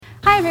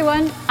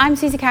everyone, I'm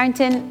Susie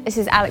Carrington, this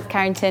is Alex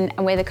Carrington,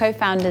 and we're the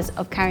co-founders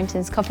of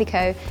Carrington's Coffee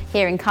Co.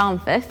 here in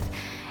Carnforth.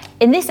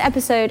 In this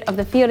episode of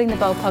the Fueling the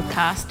Bowl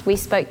podcast, we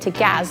spoke to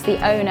Gaz, the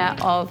owner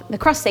of the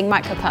Crossing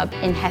micropub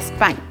in Hest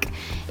Bank.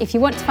 If you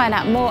want to find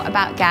out more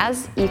about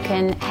Gaz, you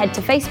can head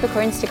to Facebook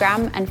or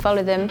Instagram and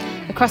follow them,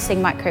 the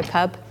Crossing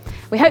micropub.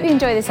 We hope you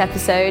enjoy this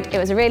episode. It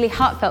was a really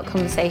heartfelt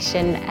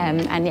conversation,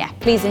 and yeah,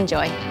 please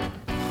enjoy.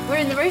 We're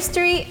in the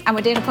roastery and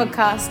we're doing a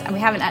podcast, and we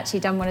haven't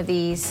actually done one of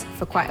these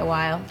for quite a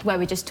while, where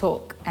we just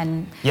talk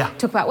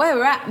talk about where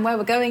we're at and where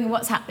we're going and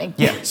what's happening.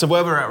 Yeah, so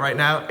where we're at right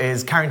now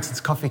is Carrington's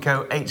Coffee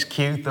Co. HQ,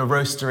 the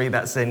roastery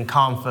that's in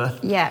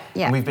Carnforth. Yeah.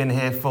 And we've been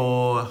here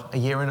for a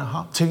year and a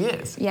half, 2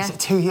 years. Yeah. Is it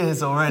 2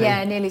 years already?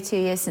 Yeah, nearly 2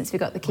 years since we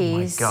got the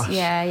keys. Oh my gosh.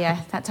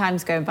 Yeah, that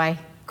time's going by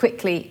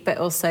quickly, but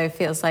also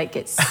feels like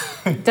it's,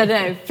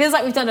 feels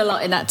like we've done a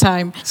lot in that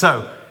time.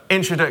 So,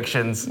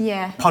 introductions,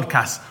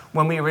 podcasts.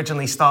 When we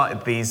originally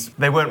started these,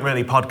 they weren't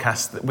really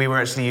podcasts. We were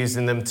actually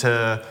using them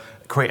to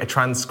create a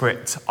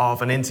transcript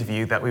of an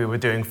interview that we were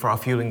doing for our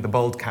Fueling the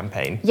Bold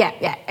campaign.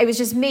 Yeah. It was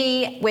just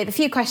me with a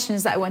few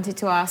questions that I wanted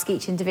to ask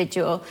each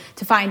individual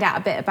to find out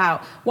a bit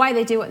about why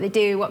they do, what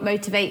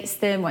motivates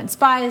them, what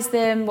inspires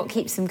them, what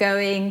keeps them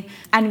going.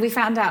 And we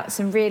found out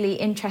some really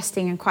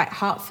interesting and quite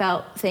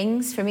heartfelt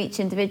things from each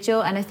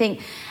individual. And I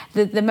think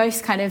the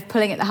most kind of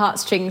pulling at the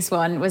heartstrings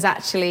one was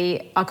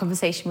actually our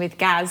conversation with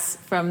Gaz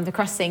from the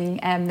Crossing,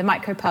 the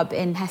micropub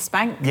in Hest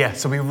Bank. Yeah,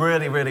 so we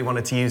really, really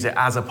wanted to use it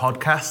as a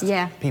podcast.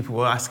 Yeah. People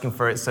were asking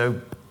for it, so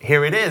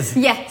here it is.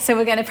 Yeah, so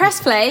we're going to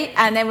press play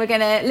and then we're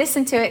going to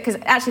listen to it, because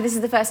actually this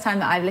is the first time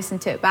that I've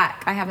listened to it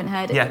back. I haven't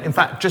heard it. Yeah, in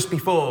fact, just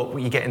before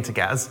you get into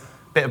Gaz,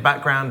 a bit of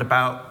background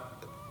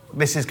about,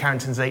 this is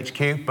Carrington's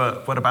HQ,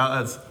 but what about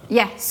us?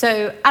 Yeah,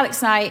 so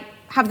Alex and I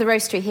have the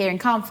roastery here in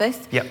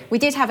Carnforth. Yep. We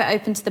did have it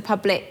open to the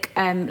public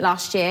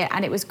last year,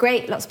 and it was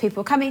great. Lots of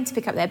people coming to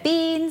pick up their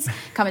beans,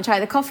 come and try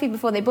the coffee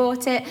before they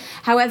bought it.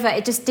 However,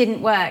 it just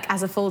didn't work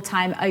as a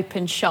full-time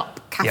open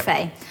shop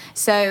cafe. Yep.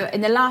 So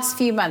in the last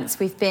few months,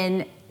 we've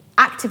been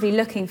actively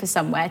looking for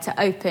somewhere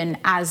to open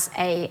as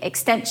a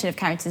extension of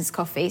Carrington's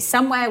Coffee,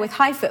 somewhere with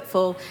high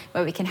footfall,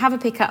 where we can have a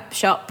pickup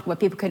shop, where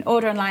people can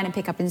order online and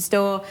pick up in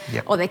store,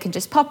 or they can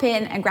just pop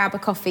in and grab a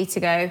coffee to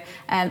go.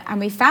 And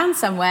we found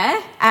somewhere,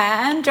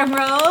 and drum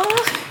roll.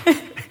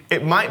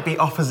 It might be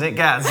opposite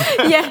Gaz.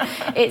 Yeah,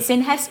 it's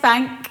in Hest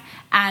Bank,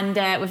 and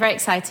we're very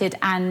excited,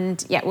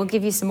 and we'll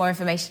give you some more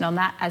information on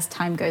that as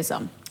time goes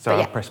on. So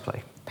I'll press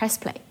play. Press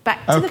play.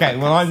 Back to the podcast. Okay,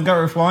 well, I'm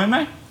Gareth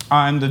Lymer.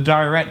 I'm the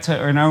director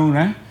and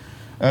owner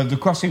of the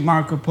Crossing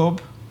micropub,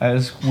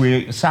 as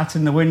we sat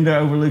in the window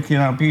overlooking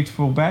our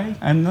beautiful bay,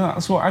 and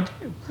that's what I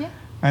do. Yeah.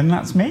 And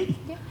that's me.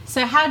 Yeah.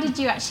 So how did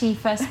you actually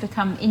first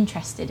become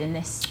interested in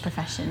this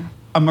profession?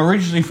 I'm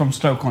originally from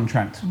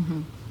Stoke-on-Trent,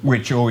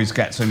 which always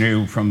gets a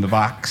new from the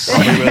backs.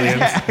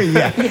 Yeah.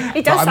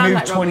 It does but sound I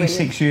moved like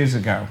 26 years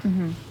ago,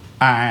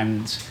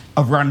 and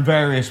I've run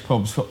various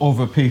pubs for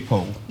other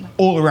people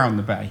all around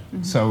the bay.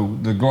 So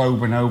the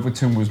Globe in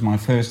Overton was my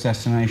first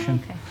destination.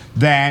 Okay.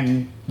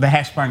 Then the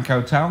Hest Bank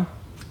Hotel,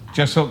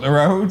 just up the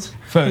road,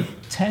 for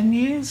 10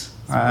 years.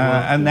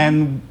 And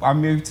then I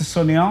moved to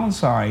sunny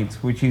Arnside,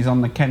 which is on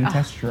the Kent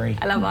Estuary.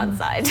 I love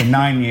Arnside. For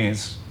 9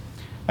 years.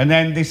 And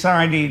then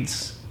decided,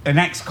 an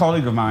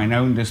ex-colleague of mine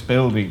owned this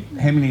building.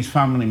 Him and his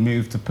family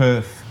moved to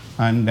Perth,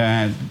 and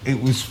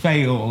it was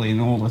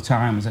failing all the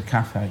time as a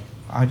cafe.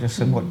 I just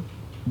said, what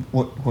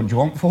do you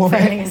want for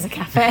Failing it? as a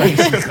cafe.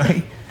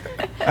 Basically.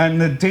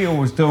 And the deal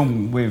was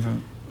done with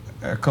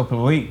a couple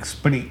of weeks,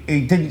 but it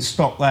didn't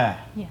stop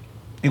there. Yeah.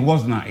 It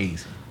wasn't that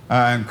easy.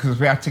 Because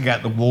we had to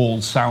get the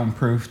walls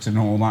soundproofed and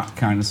all that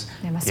kind of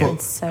stuff. There must have been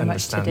so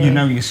much to do. You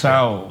know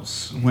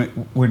yourselves,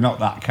 we're not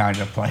that kind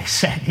of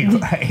place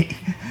anyway.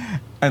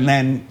 And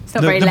then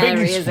the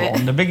biggest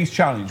one, the biggest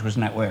challenge was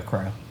Network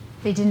Rail.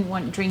 They didn't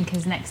want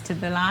drinkers next to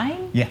the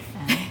line? Yeah.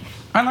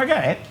 And I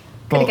get it.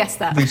 Could have guessed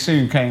that. They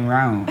soon came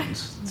round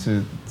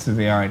to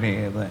the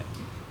idea that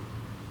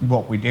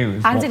what we do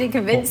is How did it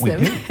convince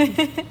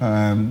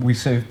them? We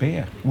serve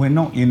beer. We're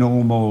not your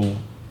normal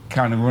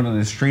kind of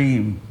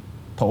run-of-the-stream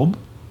pub.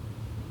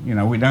 You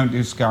know, we don't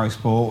do Sky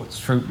Sports,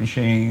 fruit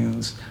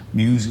machines,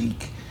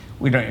 music.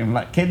 We don't even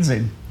let kids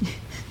in.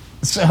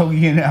 So,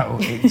 you know,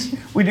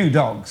 we do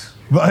dogs.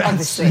 But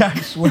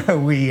that's where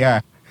we...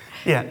 Yeah,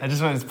 I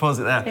just wanted to pause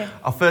it there. Yeah.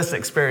 Our first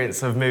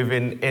experience of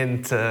moving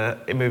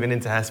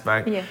into Hest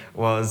Bank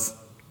was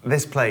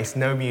this place,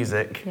 no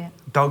music,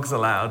 dogs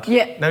allowed,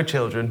 no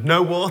children,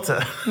 no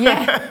water.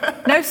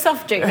 No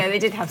soft drink. No, they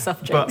did have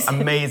soft drinks. But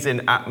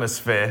amazing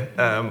atmosphere.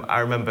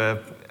 I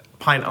remember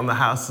pint on the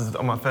house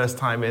on my first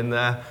time in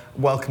there.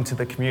 Welcome to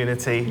the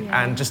community,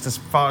 and just as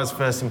far as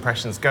first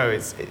impressions go,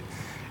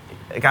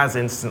 Gaz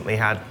instantly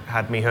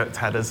had me hooked,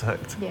 had us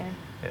hooked.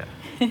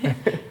 Yeah.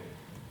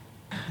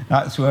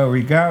 That's where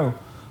we go.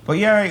 But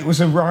yeah, it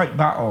was a right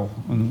battle,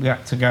 and we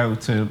had to go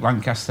to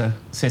Lancaster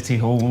City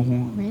Hall.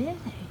 Really?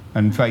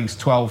 And face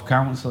 12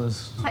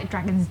 councillors. It's like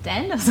Dragon's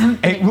Den or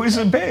something. It was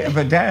a bit of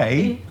a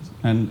day,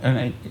 and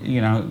it,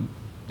 you know,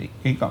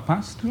 it got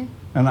passed, and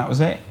that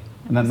was it.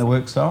 And then the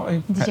work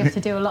started. Did you have to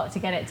do a lot to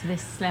get it to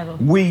this level?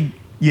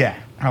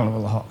 Hell of a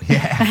lot,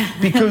 yeah.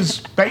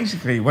 Because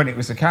basically, when it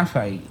was a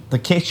cafe, the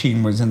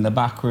kitchen was in the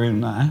back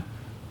room there.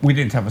 We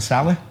didn't have a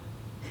cellar,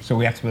 so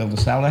we had to build a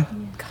cellar.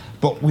 Yeah.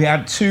 But we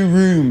had 2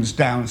 rooms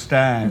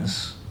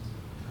downstairs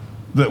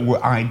that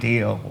were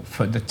ideal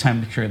for the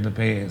temperature of the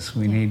beers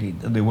we needed.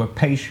 There were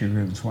pastry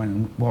rooms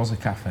when it was a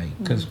cafe,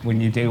 because when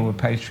you deal with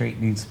pastry,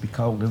 it needs to be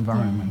cold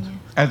environment.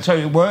 And so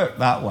it worked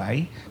that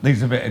way.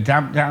 There's a bit of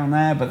damp down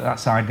there, but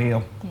that's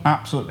ideal. Yeah.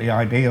 Absolutely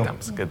ideal.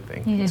 Damp's a good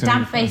thing. You need a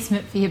damp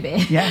basement for your beer.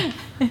 Yeah,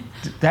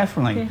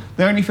 definitely. Yeah.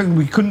 The only thing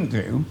we couldn't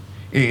do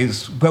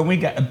is when we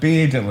get a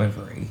beer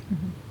delivery,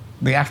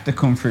 they have to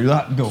come through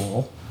that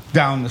door,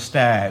 down the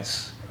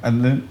stairs,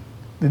 and then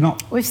they're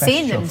not. We've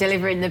seen them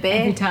delivering the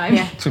beer every time.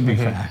 Yeah. To be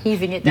fair,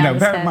 heaving it down the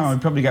bear stairs. in mind,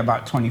 we probably get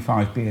about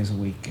 25 beers a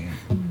week in.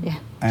 Yeah,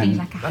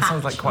 like that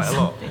sounds like quite a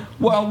lot.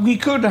 Well, we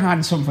could have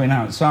had something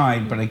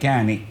outside, but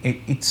again,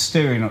 it's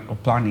stirring up the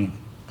planning.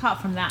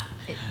 Apart from that,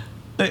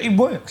 it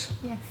works.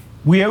 Yeah.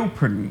 We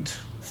opened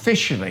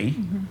officially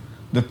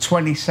the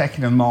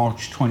 22nd of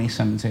March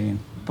 2017.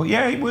 But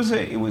yeah, it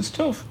was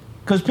tough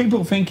because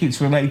people think it's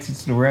related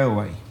to the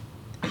railway.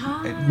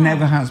 It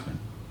never has been,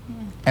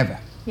 ever.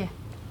 Yeah.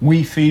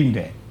 We themed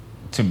it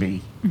to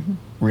be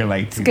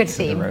related to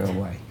theme. the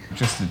railway.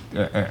 Just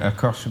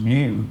across from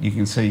you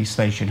can see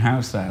Station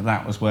House there.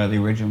 That was where the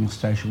original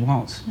station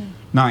was.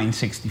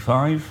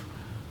 1965,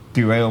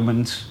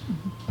 derailment,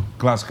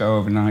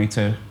 Glasgow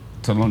overnighter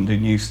to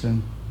London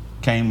Euston,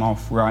 came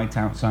off right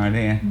outside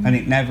here, and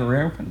it never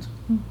reopened.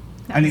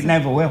 And it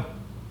never will.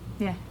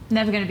 Yeah,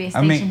 never going to be a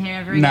station here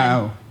ever again.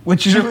 No,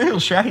 which is a real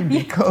shame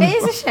because... It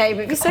is a shame,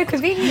 it'd be so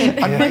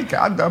convenient. I think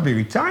I'd be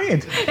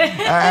retired.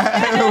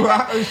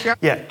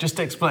 Yeah, just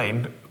to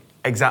explain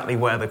exactly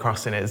where the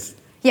crossing is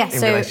in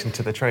relation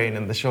to the train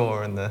and the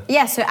shore and the...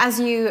 Yeah, so as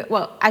you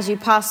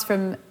pass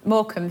from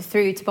Morecambe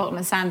through to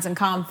Bolton Sands and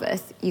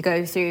Carnforth, you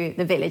go through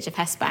the village of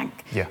Hest Bank.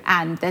 Yeah.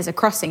 And there's a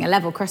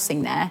level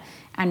crossing there.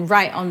 And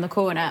right on the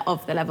corner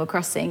of the level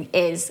crossing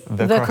is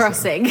the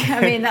crossing.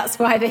 I mean, that's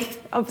why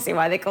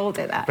they called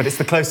it that. But it's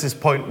the closest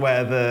point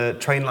where the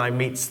train line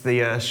meets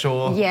the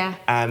shore. Yeah.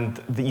 And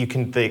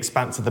the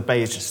expanse of the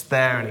bay is just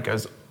there, and it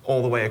goes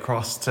all the way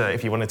across to,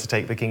 if you wanted to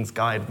take the King's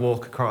Guide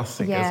walk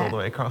across, it goes all the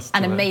way across.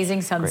 And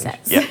amazing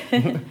sunsets. Yeah.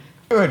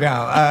 Good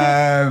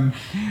now.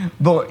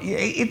 But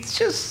it's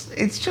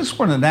just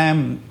one of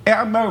them.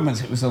 At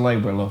moments, it was a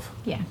labour of love.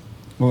 Yeah.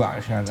 Without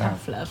a shadow.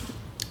 Tough love.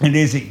 And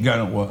is it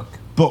going to work?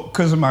 But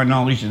because of my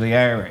knowledge of the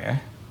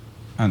area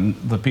and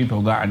the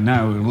people that I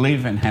know who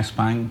live in Hest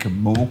Bank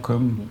and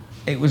Morecambe,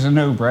 it was a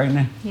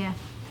no-brainer. Yeah.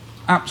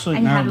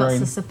 Absolute no-brainer. And you had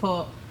lots of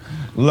support.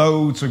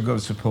 Loads of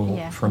good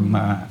support from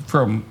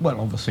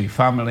obviously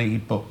family,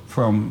 but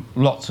from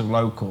lots of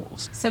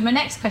locals. So my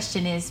next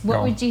question is,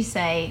 what would you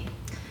say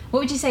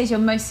is your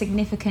most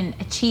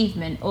significant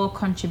achievement or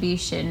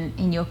contribution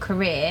in your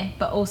career,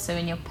 but also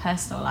in your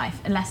personal life,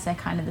 unless they're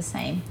kind of the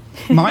same?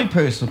 My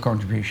personal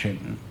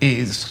contribution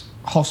is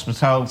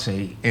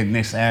hospitality in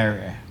this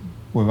area,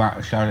 without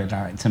a shadow of a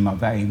doubt. It's in my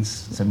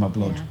veins, it's in my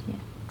blood. Yeah.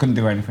 Couldn't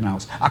do anything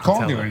else. I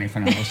can't do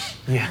anything else.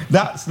 Yeah.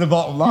 That's the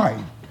bottom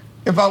line.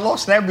 If I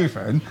lost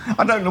everything,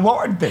 I don't know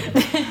what I'd do.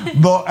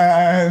 But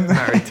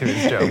married to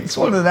his job. It's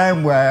one of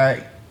them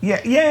where,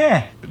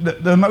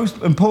 the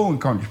most important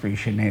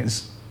contribution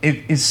is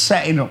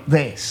setting up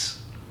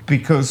this,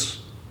 because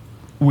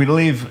we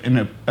live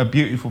in a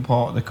beautiful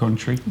part of the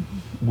country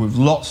with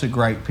lots of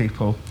great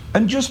people,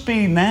 and just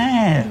being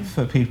there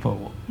for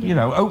people,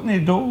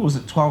 opening doors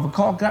at 12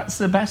 o'clock, that's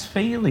the best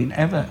feeling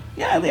ever.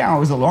 Yeah, the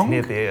hours are long.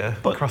 Near the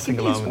crossing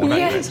alarm in the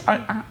background. I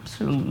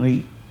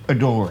absolutely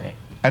adore it.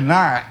 And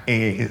that's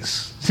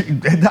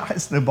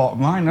the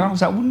bottom line.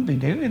 Else I wouldn't be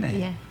doing it.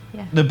 Yeah,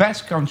 yeah. The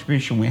best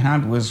contribution we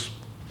had was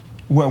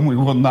when we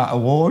won that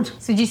award.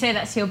 So would you say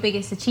that's your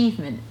biggest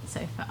achievement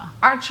so far?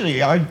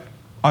 Actually, I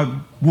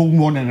won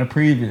one in a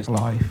previous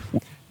life.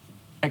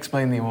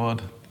 Explain the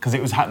award, because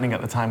it was happening at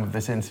the time of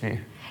this interview.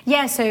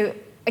 Yeah, so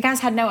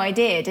Gaz had no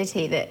idea, did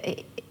he,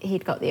 that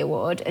he'd got the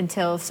award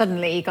until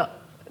suddenly he got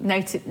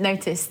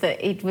noticed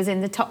that it was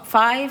in the top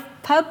 5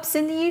 pubs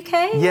in the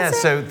UK. Yeah,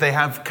 so they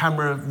have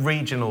Camera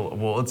Regional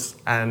Awards,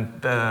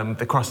 and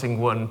the Crossing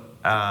won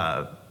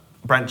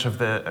branch of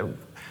the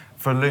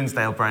for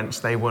Lunesdale branch.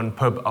 They won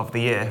Pub of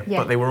the Year,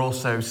 but they were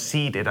also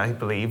seeded, I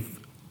believe,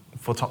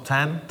 for top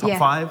 10, top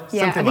 5,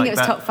 something I think like it was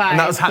that. top 5. And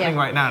that was happening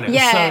right now, and it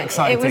was so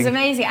exciting. It was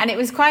amazing, and it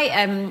was quite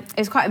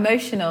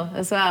emotional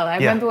as well. I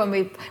remember when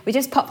we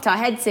just popped our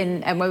heads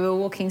in, and when we were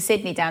walking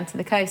Sydney down to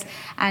the coast,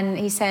 and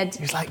he was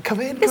like, "Come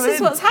in, this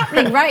is what's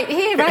happening right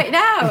here, right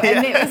now,"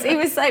 and it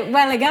was like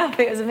welling up.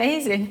 It was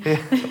amazing.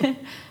 Yeah.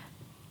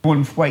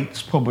 Won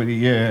Thwaites Pub of the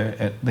Year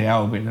at the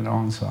Albion and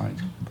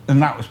Arnside, and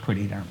that was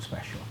pretty damn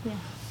special. Yeah.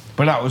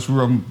 But that was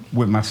run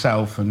with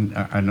myself and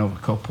another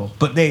couple.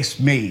 But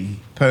me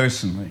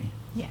personally,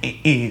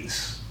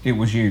 it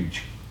was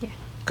huge. Yeah.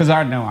 Because I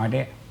had no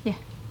idea. Yeah.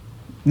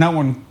 No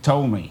one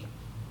told me.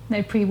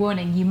 No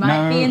pre-warning. You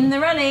might be in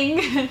the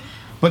running.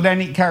 But then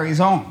it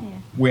carries on. Yeah.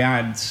 We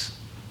had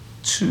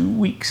 2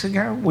 weeks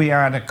ago, we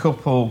had a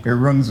couple who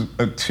runs 2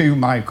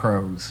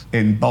 micros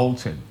in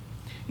Bolton.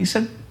 He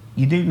said,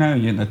 you do know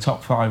you're in the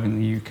top 5 in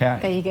the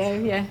UK. There you go,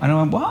 yeah. And I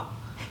went, what?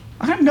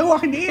 I had no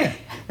idea.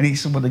 And he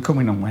said, well, they're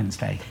coming on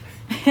Wednesday.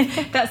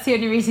 That's the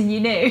only reason you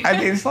knew.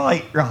 And it's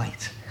like,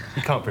 right.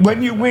 You can't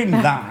when you win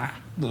that,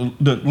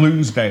 the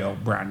Lonsdale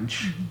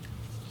branch,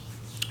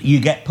 you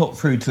get put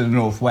through to the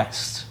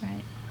Northwest.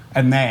 Right.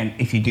 And then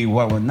if you do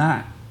well in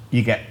that,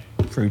 you get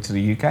through to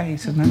the UK. He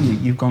said, no,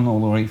 you've gone all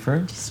the way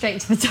through.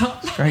 Straight to the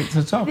top. Straight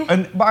to the top.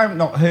 But I've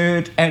not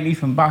heard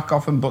anything back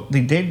off them, but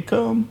they did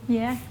come.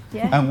 Yeah.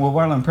 And we're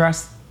well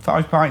impressed.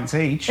 5 pints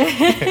each. they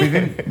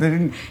didn't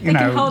didn't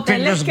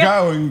just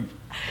go and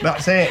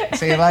that's it.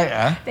 See you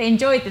later. They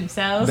enjoyed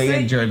themselves. They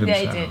enjoyed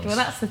They themselves. did. Well,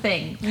 that's the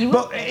thing.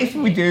 But if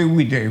we do,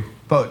 we do.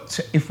 But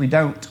if we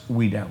don't,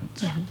 we don't.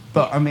 Yeah.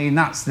 But I mean,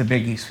 that's the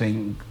biggest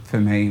thing for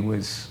me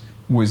was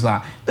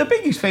that. The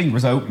biggest thing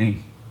was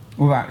opening,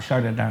 without a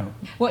shadow of doubt.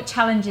 What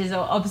challenges or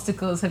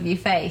obstacles have you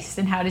faced,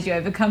 and how did you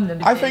overcome them?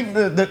 I think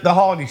the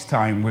hardest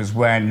time was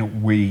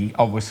when we,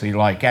 obviously,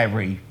 like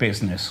every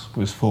business,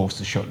 was forced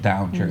to shut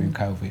down during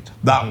COVID.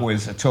 That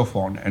was a tough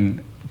one,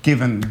 and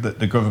given that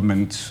the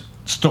government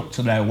stuck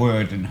to their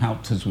word and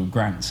helped us with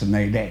grants, and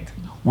they did,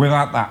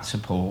 without that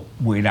support,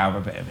 we'd have a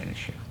bit of an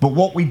issue. But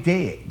what we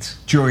did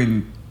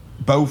during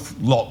both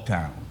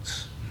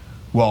lockdowns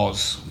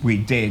was we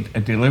did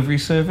a delivery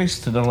service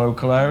to the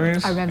local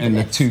areas in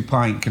the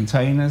 2-pint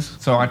containers.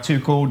 So I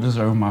took orders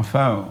over my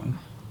phone,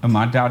 and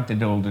my dad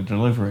did all the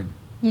delivering.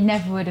 You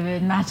never would have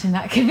imagined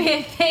that could be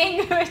a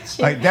thing, would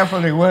you? It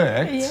definitely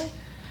worked. Yeah.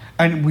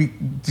 And we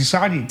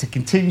decided to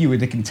continue with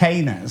the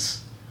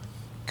containers,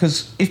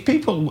 because if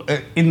people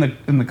are in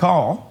the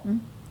car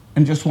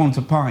and just want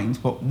a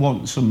pint but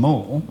want some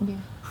more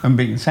and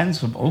being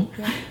sensible,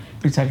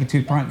 we take a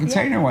 2-pint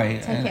container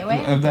away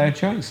of their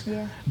choice.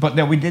 Yeah. But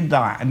then we did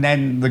that, and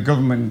then the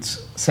government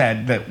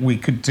said that we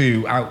could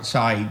do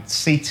outside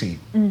seating,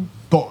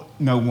 but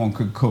no one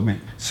could come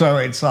in. So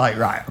it's like,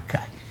 right,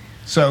 okay.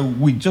 So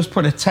we just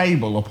put a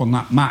table up on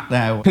that mat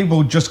there. People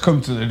would just come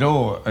to the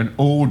door and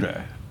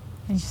order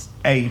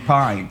a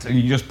pint, and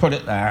you just put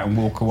it there and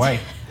walk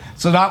away.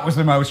 So that was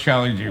the most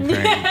challenging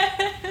thing.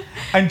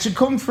 And to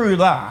come through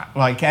that,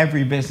 like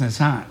every business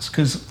has,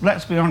 because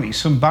let's be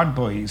honest, some bad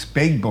boys,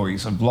 big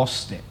boys, have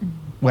lost it,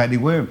 where they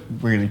weren't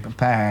really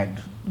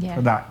prepared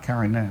for that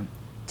kind of...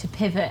 To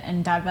pivot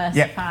and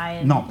diversify.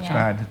 Yeah, not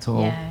bad at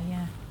all.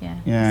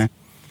 Yeah.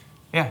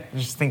 Yeah,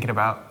 just thinking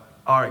about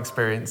our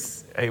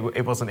experience,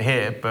 it wasn't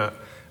here, but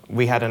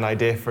we had an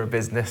idea for a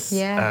business,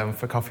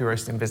 for coffee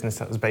roasting business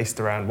that was based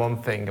around one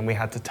thing, and we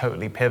had to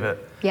totally pivot.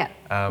 Yeah,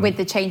 with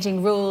the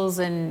changing rules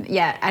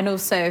and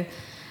also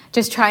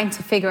just trying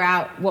to figure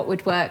out what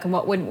would work and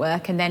what wouldn't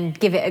work, and then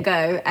give it a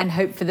go and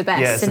hope for the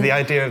best. Yeah, so the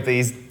idea of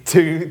these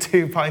two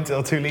pints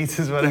or 2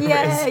 litres, whatever it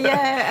is.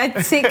 Yeah.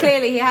 I see,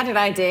 clearly he had an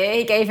idea,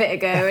 he gave it a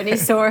go, and he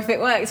saw if it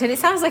worked. And it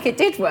sounds like it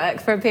did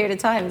work for a period of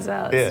time as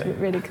well. It's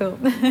really cool.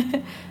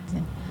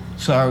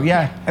 So,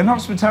 and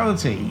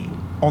hospitality,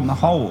 on the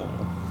whole,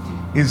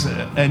 is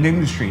an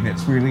industry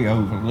that's really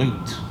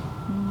overlooked.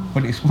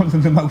 But it's one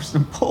of the most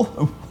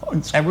important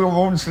ones. Everyone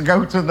wants to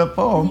go to the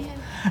pub. Yeah.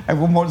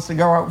 Everyone wants to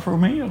go out for a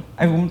meal.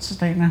 Everyone wants to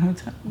stay in a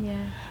hotel.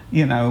 Yeah.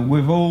 You know,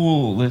 with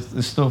all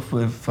the stuff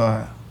with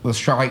the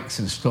strikes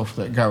and stuff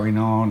that are going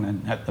on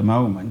and at the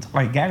moment,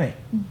 I get it.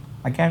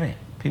 I get it.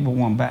 People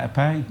want better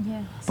pay.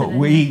 Yeah. But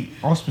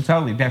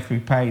hospitality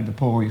definitely pay the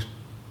poorest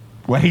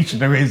wage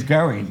there is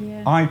going.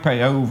 Yeah. I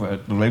pay over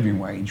the living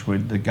wage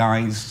with the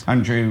guys,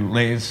 Andrew,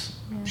 Liz,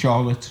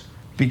 Charlotte,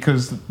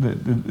 because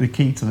the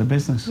key to the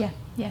business.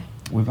 Yeah.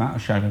 Without a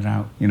shadow of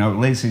doubt. You know,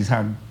 Liz has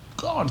had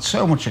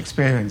so much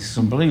experience. It's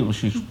unbelievable.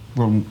 She's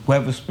run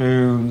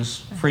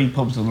Weatherspoons, 3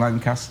 pubs in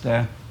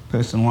Lancaster,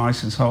 personal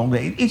licence holder.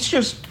 It's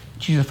just,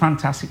 she's a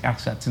fantastic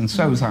asset, and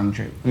so is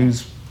Andrew,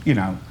 who's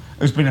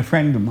been a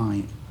friend of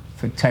mine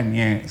for 10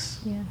 years,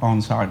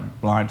 onside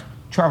lad.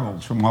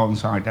 Travels from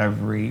onside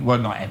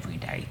not every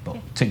day, but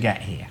to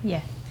get here.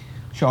 Yeah.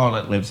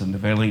 Charlotte lives in the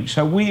village,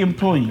 so we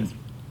employ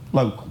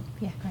local,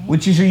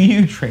 which is a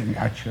huge thing,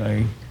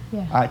 actually.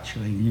 Yeah.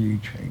 Actually, a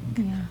huge thing.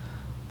 Yeah.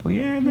 But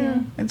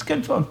it's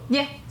good fun.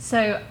 Yeah.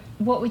 So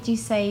what would you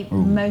say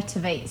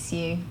motivates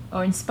you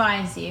or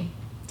inspires you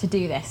to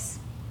do this?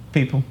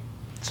 People.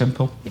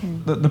 Simple.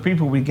 The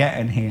people we get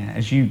in here,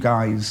 as you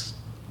guys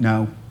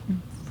know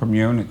from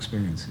your own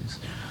experiences,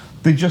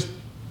 they're just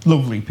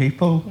lovely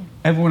people. Yeah.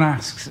 Everyone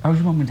asks, how's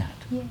your mum and dad?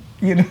 Yeah.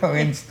 You know,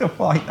 and stuff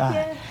like that.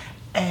 Yeah.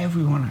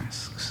 Everyone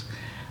asks.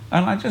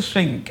 And I just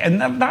think, and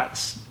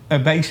that's a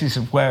basis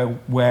of where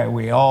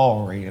we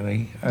are,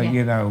 really.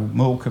 You know,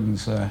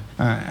 Morecambe's,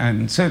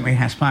 and certainly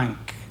Hest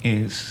Bank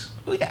is,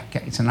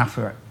 it's an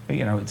affluent,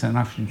 it's an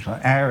affluent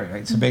area.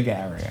 It's a big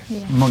area,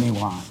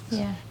 money-wise.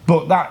 Yeah.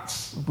 But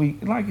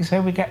like you say,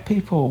 we get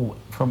people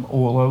from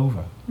all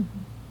over.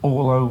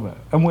 All over.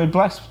 And we're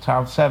blessed to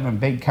have 7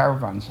 big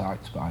caravan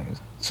sites by us.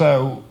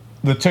 So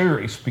the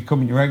tourists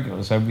become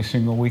regulars every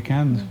single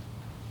weekend.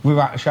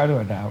 without a shadow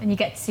of a doubt. And you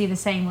get to see the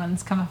same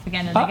ones come up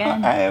again and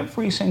again.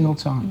 Every single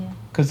time.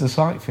 Because the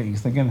site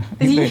fees, they're going to...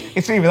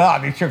 It's either that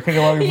or they're chucking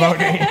away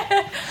money.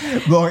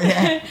 But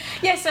yeah.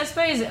 Yes, I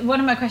suppose one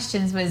of my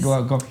questions was, Go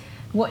on.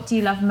 what do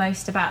you love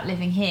most about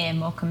living here in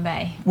Morecambe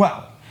Bay?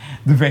 Well,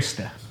 the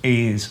vista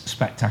is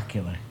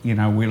spectacular. You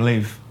know, we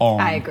live on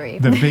I agree.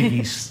 the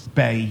biggest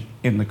bay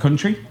in the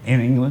country,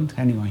 in England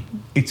anyway.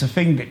 It's a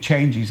thing that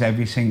changes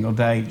every single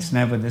day. It's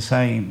never the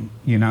same.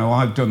 You know,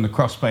 I've done the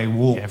Cross Bay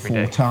Walk every 4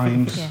 day.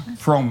 times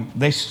from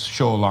this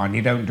shoreline.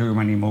 You don't do them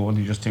anymore,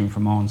 they just do them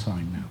from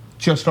Arnside now.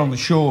 Just on the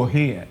shore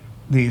here,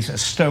 there's a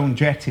stone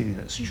jetty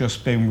that's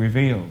just been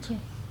revealed.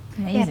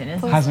 Amazing,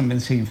 isn't it? Hasn't been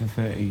seen for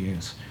 30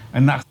 years.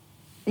 And that's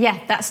Yeah,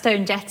 that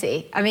stone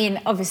jetty. I mean,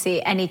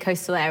 obviously, any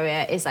coastal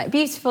area is like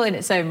beautiful in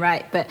its own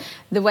right, but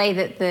the way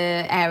that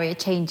the area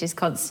changes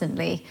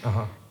constantly.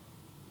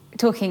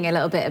 Talking a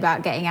little bit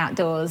about getting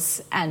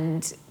outdoors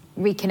and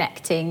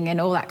reconnecting and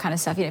all that kind of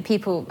stuff. You know,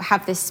 people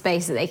have this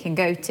space that they can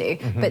go to,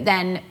 but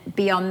then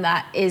beyond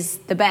that is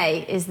the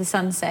bay, is the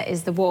sunset,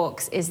 is the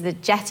walks, is the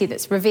jetty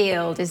that's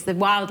revealed, is the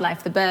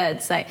wildlife, the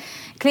birds. Like,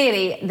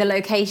 clearly, the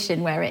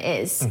location where it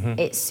is,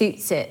 it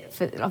suits it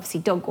for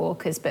obviously dog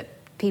walkers, but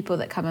people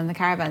that come on the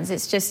caravans.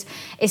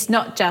 It's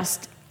not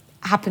just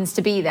happens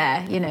to be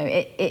there, you know,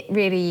 it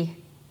really,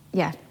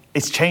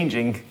 It's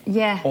changing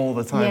all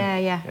the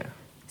time. Yeah.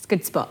 It's a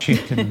good spot.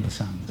 shifting in the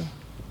sand.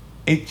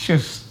 It's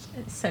just...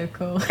 It's so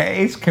cool. It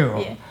is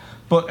cool. Yeah.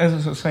 But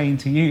as I was saying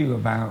to you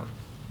about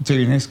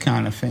doing this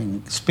kind of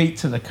thing, speak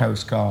to the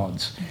Coast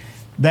Guards.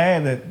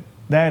 They're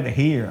the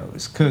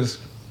heroes, because,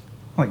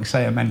 like you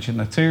say, I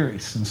mentioned the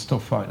tourists and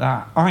stuff like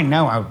that. I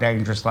know how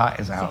dangerous that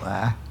is out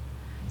there.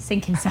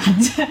 Sinking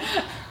sand.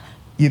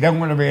 You don't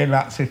want to be in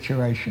that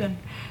situation.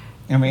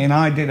 No. I mean,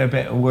 I did a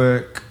bit of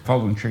work,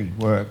 voluntary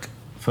work,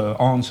 for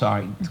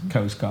Arnside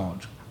Coast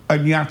Guard.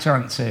 And you had to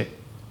answer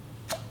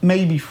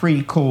maybe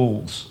 3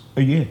 calls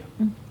a year.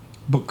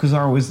 But because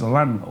I was the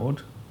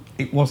landlord,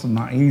 it wasn't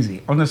that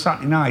easy. On a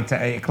Saturday night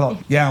at 8 o'clock,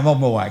 I'm on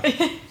my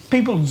way.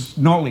 People's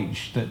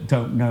knowledge that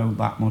don't know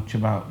that much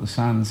about the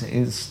sands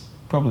is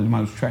probably the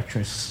most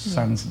treacherous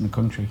sands in the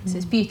country. So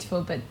it's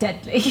beautiful but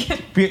deadly.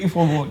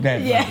 Beautiful but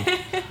deadly. Yeah.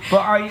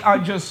 But I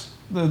just,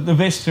 the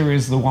vista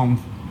is the one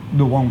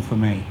for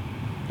me.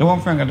 The one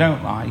thing I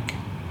don't like,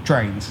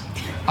 trains.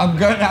 I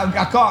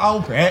can't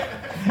help it,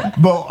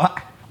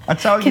 but I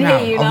tell you now,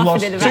 I've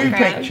lost 2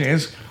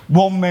 pictures,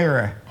 1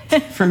 mirror,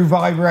 through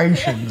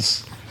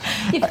vibrations.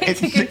 You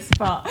picked a good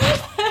spot.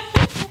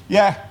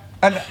 Yeah,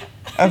 and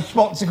a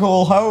spot to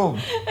call home.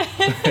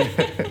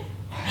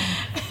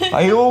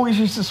 I always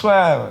used to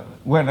swear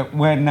when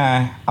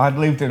I'd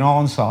lived in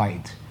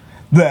Arnside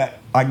that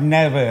I'd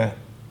never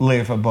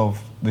live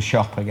above the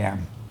shop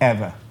again,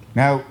 ever.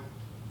 No,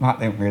 that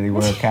didn't really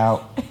work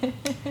out.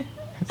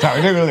 So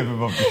I do live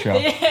above the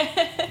shop.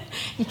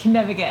 You can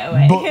never get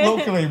away. But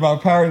luckily my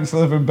parents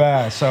live in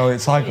Bear, so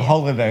it's like a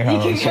holiday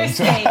home. You can go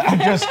stay.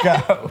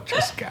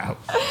 Just go.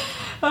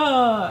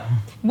 Oh.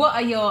 What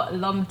are your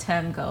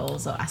long-term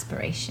goals or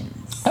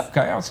aspirations?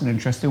 Okay, that's an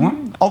interesting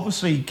one.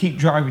 Obviously, keep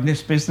driving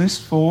this business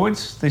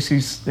forwards. This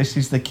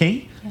is the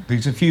key. Yeah.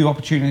 There's a few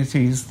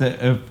opportunities that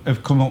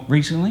have come up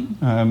recently,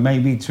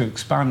 maybe to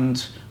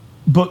expand.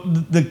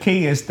 But the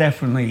key is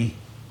definitely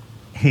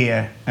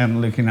here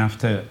and looking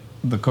after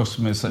the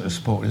customers that have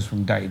supported us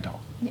from day dot.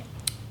 Yeah.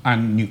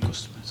 And new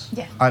customers.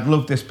 Yeah. I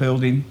love this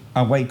building.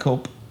 I wake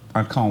up,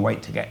 I can't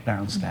wait to get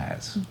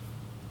downstairs.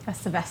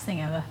 That's the best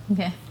thing ever.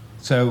 Yeah.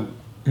 So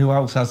who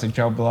else has a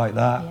job like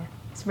that? Yeah.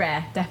 It's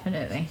rare,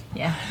 definitely.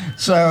 Yeah.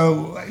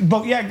 So,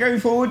 but yeah, going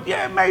forward,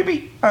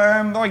 maybe.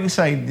 Like you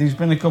say, there's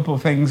been a couple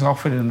of things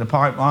offered in the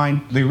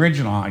pipeline. The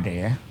original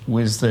idea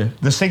was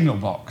the signal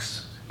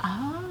box.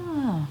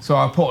 Ah. So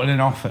I put in an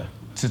offer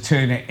to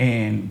turn it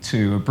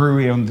into a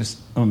brewery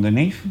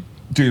underneath,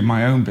 do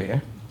my own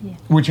beer,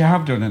 which I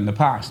have done in the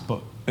past,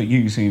 but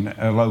using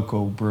a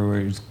local brewer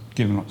who's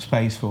given up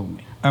space for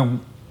me. And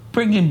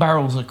bringing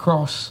barrels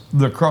across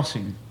the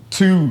crossing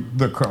to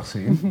the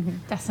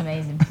crossing. That's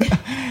amazing.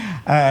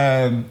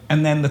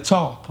 And then the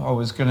top, I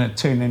was going to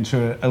turn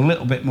into a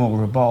little bit more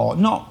of a bar.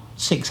 Not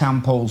 6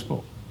 hand poles,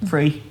 but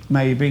 3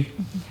 maybe.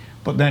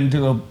 But then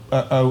do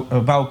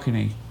a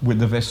balcony with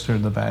the vista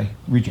of the bay.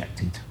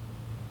 Rejected.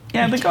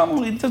 Yeah, the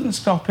goal, it doesn't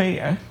stop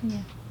here. Yeah.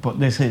 But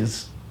this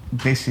is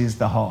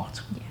the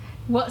heart. Yeah.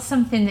 What's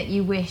something that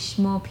you wish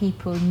more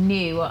people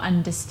knew or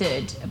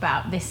understood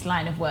about this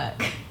line of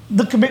work?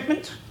 The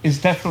commitment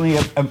is definitely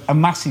a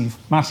massive,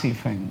 massive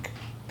thing.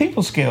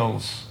 People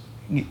skills.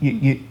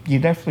 You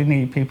definitely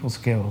need people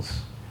skills.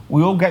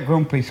 We all get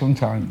grumpy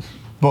sometimes,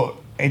 but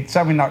it's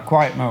having that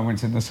quiet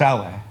moment in the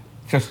cellar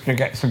just to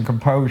get some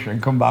composure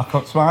and come back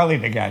up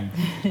smiling again.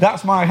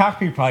 That's my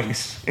happy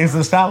place, is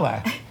the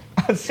cellar.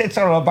 I sit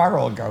on a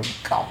barrel and go,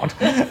 God.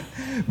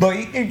 But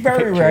it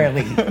very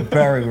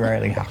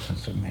rarely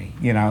happens to me.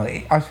 You know,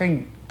 I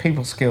think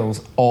people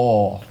skills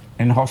are,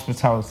 in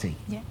hospitality,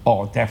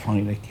 are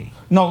definitely the key.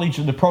 Knowledge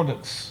of the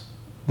products,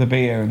 the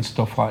beer and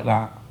stuff like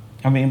that.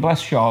 I mean,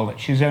 bless Charlotte,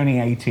 she's only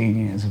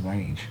 18 years of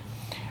age.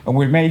 And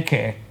we make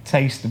her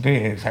taste the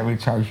beers every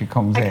time she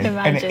comes I in. can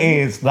And it imagine.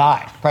 is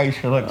that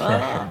facial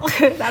expression.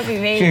 Oh, that'd be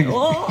me.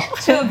 Oh.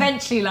 She'll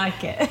eventually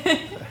like it.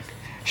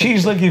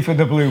 She's looking for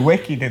the blue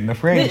wicked in the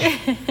fridge.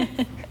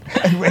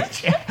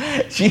 Which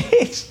she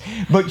is,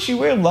 but she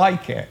will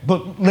like it.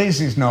 But Liz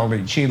is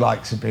knowledge. She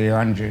likes a beer.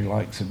 Andrew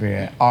likes a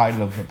beer. I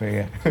love a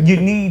beer. You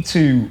need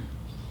to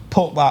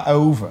put that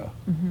over.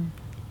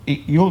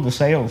 You're the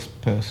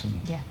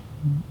salesperson. Yeah.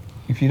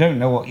 If you don't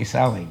know what you're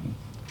selling,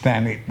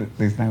 then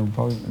there's no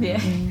point.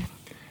 Yeah.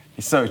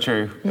 It's so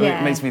true.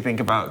 Yeah. It makes me think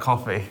about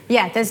coffee.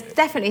 Yeah, there's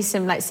definitely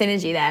some like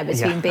synergy there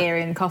between Yeah. beer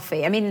and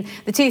coffee. I mean,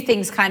 the two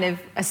things kind of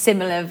are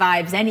similar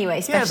vibes anyway,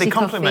 especially they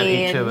complement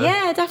coffee each and other.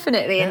 yeah,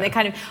 definitely. And Yeah. the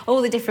kind of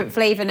all the different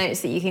flavour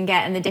notes that you can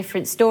get and the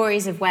different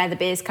stories of where the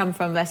beers come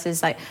from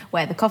versus like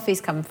where the coffees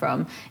come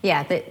from.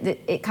 Yeah,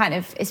 it kind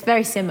of it's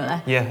very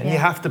similar. Yeah, and you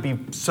have to be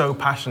so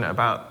passionate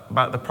about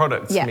the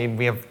products. Yeah. I mean,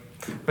 we have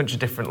a bunch of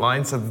different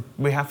lines, so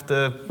we have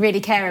to... Really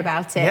care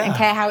about it and Yeah.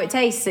 care how it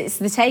tastes. It's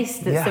the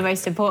taste that's Yeah. the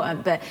most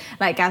important. But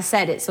like Gaz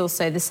said, it's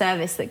also the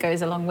service that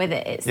goes along with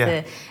it.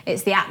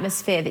 It's the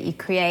atmosphere that you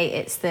create.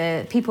 It's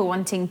the people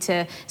wanting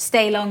to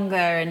stay longer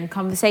and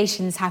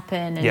conversations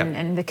happen and, Yeah.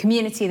 and the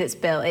community that's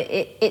built.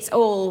 It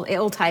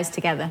all ties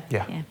together.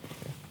 Yeah.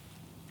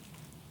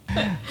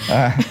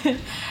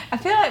 I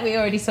feel like we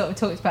already sort of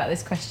talked about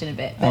this question a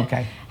bit. But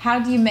Okay. How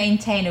do you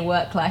maintain a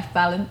work-life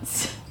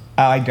balance?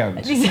 I don't.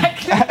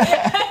 Exactly.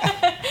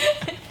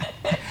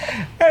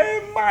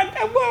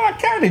 I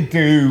kind of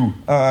do.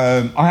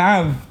 I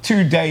have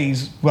 2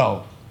 days,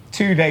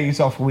 2 days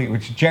off a week,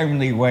 which is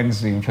generally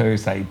Wednesday and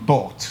Thursday,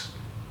 but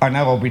I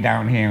know I'll be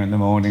down here in the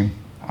morning.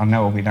 I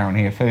know I'll be down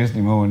here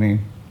Thursday morning.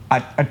 I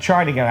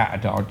try to get out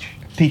of Dodge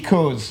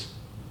because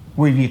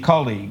with your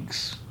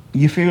colleagues,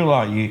 you feel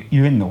like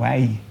you're in the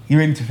way.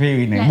 You're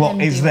interfering in Let what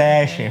them is do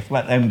their it. shift.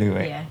 Let them do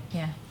it. Yeah,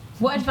 yeah.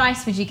 What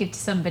advice would you give to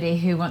somebody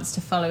who wants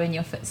to follow in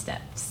your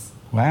footsteps?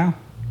 Well,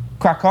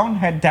 crack on,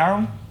 head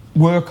down,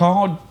 work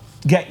hard,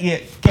 get your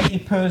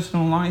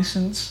personal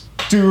license,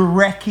 do a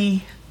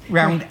recce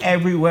round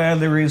everywhere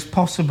there is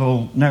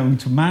possible known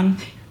to man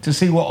to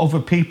see what other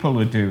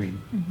people are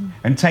doing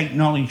and take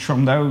knowledge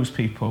from those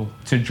people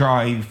to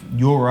drive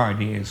your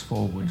ideas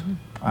forward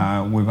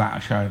without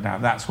a shadow of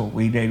doubt. That's what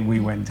we did.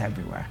 We went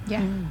everywhere.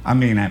 Yeah. I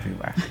mean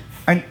everywhere.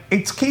 And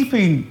it's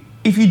keeping,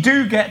 if you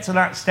do get to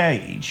that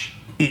stage,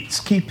 it's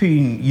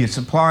keeping your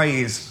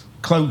suppliers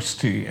close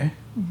to you.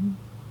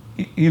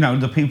 You know,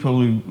 the people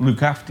who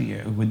look after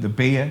you with the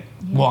beer,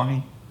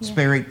 wine,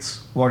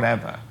 spirits,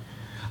 whatever,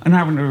 and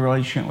having a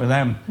relationship with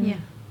them. Yeah.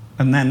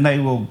 And then they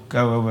will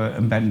go over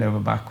and bend over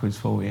backwards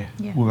for you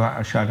Yeah.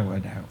 without a shadow of a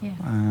doubt. Yeah.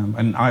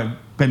 And I've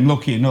been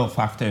lucky enough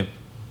after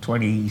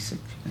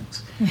 26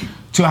 years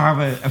to have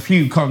a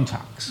few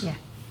contacts Yeah.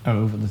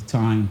 over the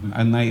time,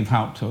 and they've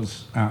helped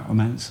us out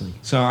immensely.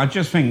 So I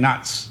just think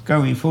that's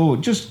going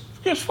forward. Just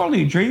follow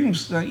your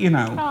dreams. You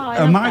know, I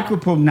a love that.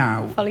 micropub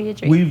now. Follow your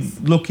dreams.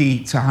 We're lucky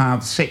to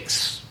have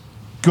 6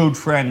 good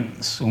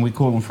friends, and we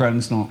call them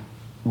friends, not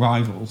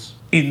rivals,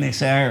 in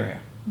this area.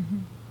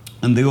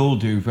 And they all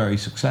do very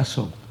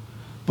successful,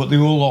 but they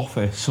all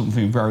offer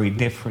something very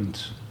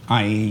different,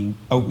 i.e.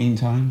 opening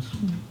times,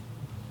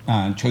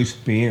 choice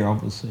of beer,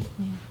 obviously.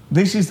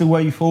 This is the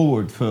way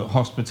forward for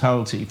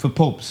hospitality, for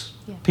pubs.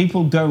 Yeah.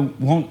 People don't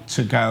want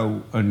to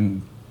go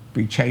and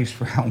be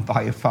chased around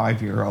by a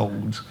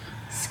 5-year-old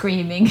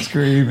Screaming.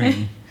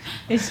 screaming.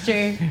 It's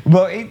true.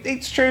 But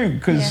it's true,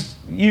 because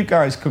you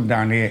guys come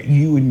down here,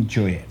 you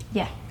enjoy it.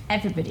 Yeah.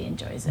 Everybody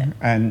enjoys it.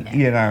 And,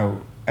 you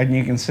know, and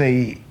you can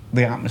see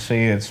the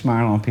atmosphere, the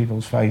smile on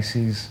people's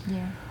faces.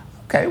 Yeah.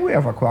 Okay, we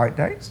have our quiet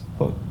days,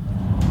 but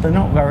they're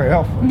not very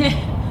often.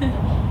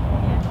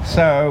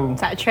 So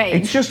Is that a trade?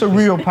 it's just a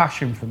real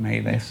passion for me,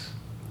 this.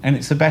 And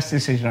it's the best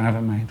decision I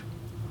ever made.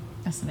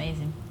 That's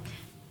amazing.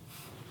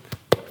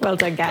 Well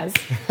done, Gaz.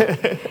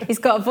 He's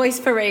got a voice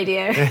for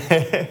radio,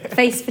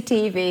 face for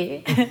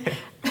TV.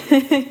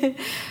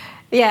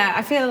 Yeah,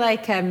 I feel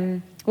like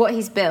what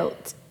he's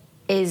built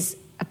is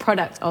a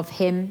product of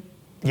him.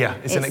 Yeah,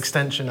 it's an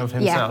extension of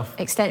himself.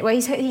 Yeah, well,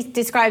 he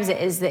describes it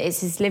as that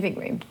it's his living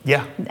room.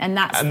 Yeah. And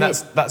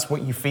that's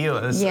what you feel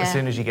as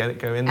soon as you go in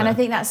there. And I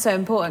think that's so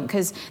important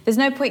because there's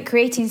no point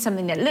creating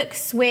something that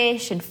looks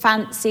swish and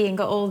fancy and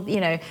got all, you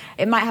know,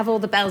 it might have all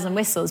the bells and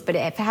whistles, but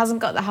if it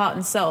hasn't got the heart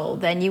and soul,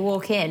 then you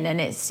walk in and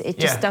it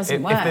just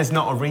doesn't work. If there's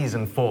not a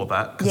reason for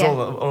that, because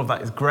all of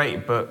that is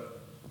great,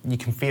 but you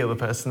can feel the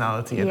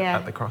personality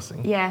at the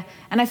crossing. Yeah,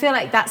 and I feel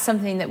like that's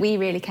something that we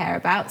really care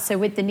about. So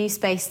with the new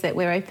space that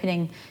we're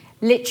opening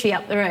literally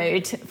up the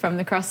road from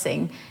the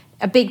crossing,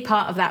 a big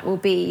part of that will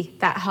be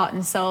that heart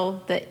and soul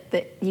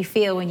that you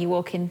feel when you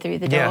walk in through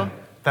the door. Yeah,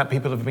 that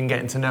people have been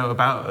getting to know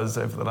about us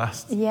over the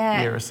last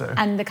year or so.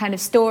 And the kind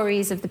of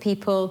stories of the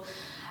people,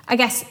 I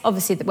guess,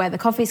 obviously where the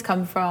coffees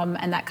come from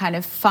and that kind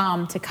of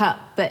farm to cup,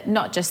 but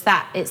not just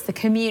that, it's the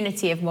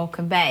community of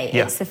Morecambe Bay.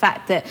 Yeah. It's the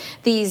fact that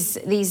these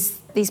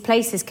these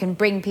places can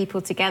bring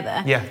people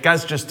together. Yeah,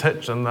 Gaz just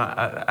touched on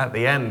that at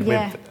the end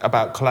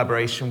about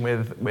collaboration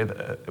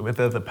with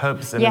other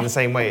pubs, and in the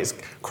same way, it's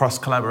cross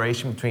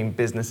collaboration between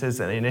businesses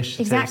and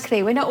initiatives.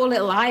 Exactly, we're not all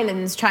little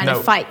islands trying to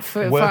fight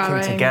for our own.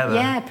 Working together.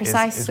 Yeah,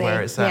 precisely. Is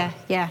where it's at.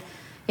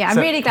 Yeah, I'm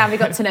really glad we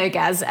got to know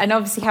Gaz, and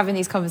obviously having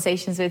these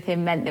conversations with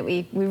him meant that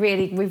we've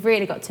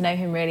really got to know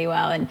him really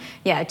well, and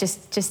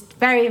just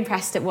very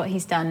impressed at what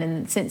he's done,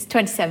 and since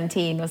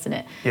 2017, wasn't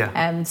it?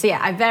 Yeah. So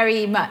I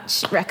very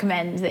much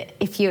recommend that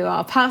if you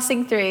are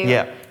passing through,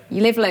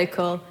 you live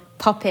local,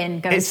 pop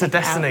in, go. It's a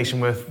destination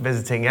worth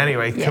visiting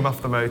anyway. Come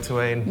off the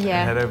motorway and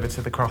head over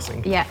to the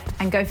crossing. Yeah,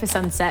 and go for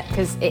sunset,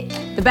 because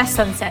the best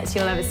sunsets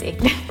you'll ever see.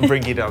 And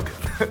bring your dog.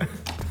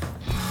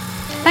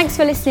 Thanks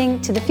for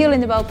listening to the Fuel in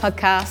the Bowl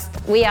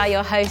podcast. We are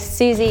your hosts,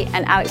 Susie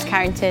and Alex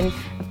Carrington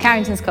of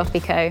Carrington's Coffee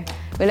Co.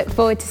 We look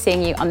forward to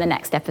seeing you on the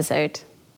next episode.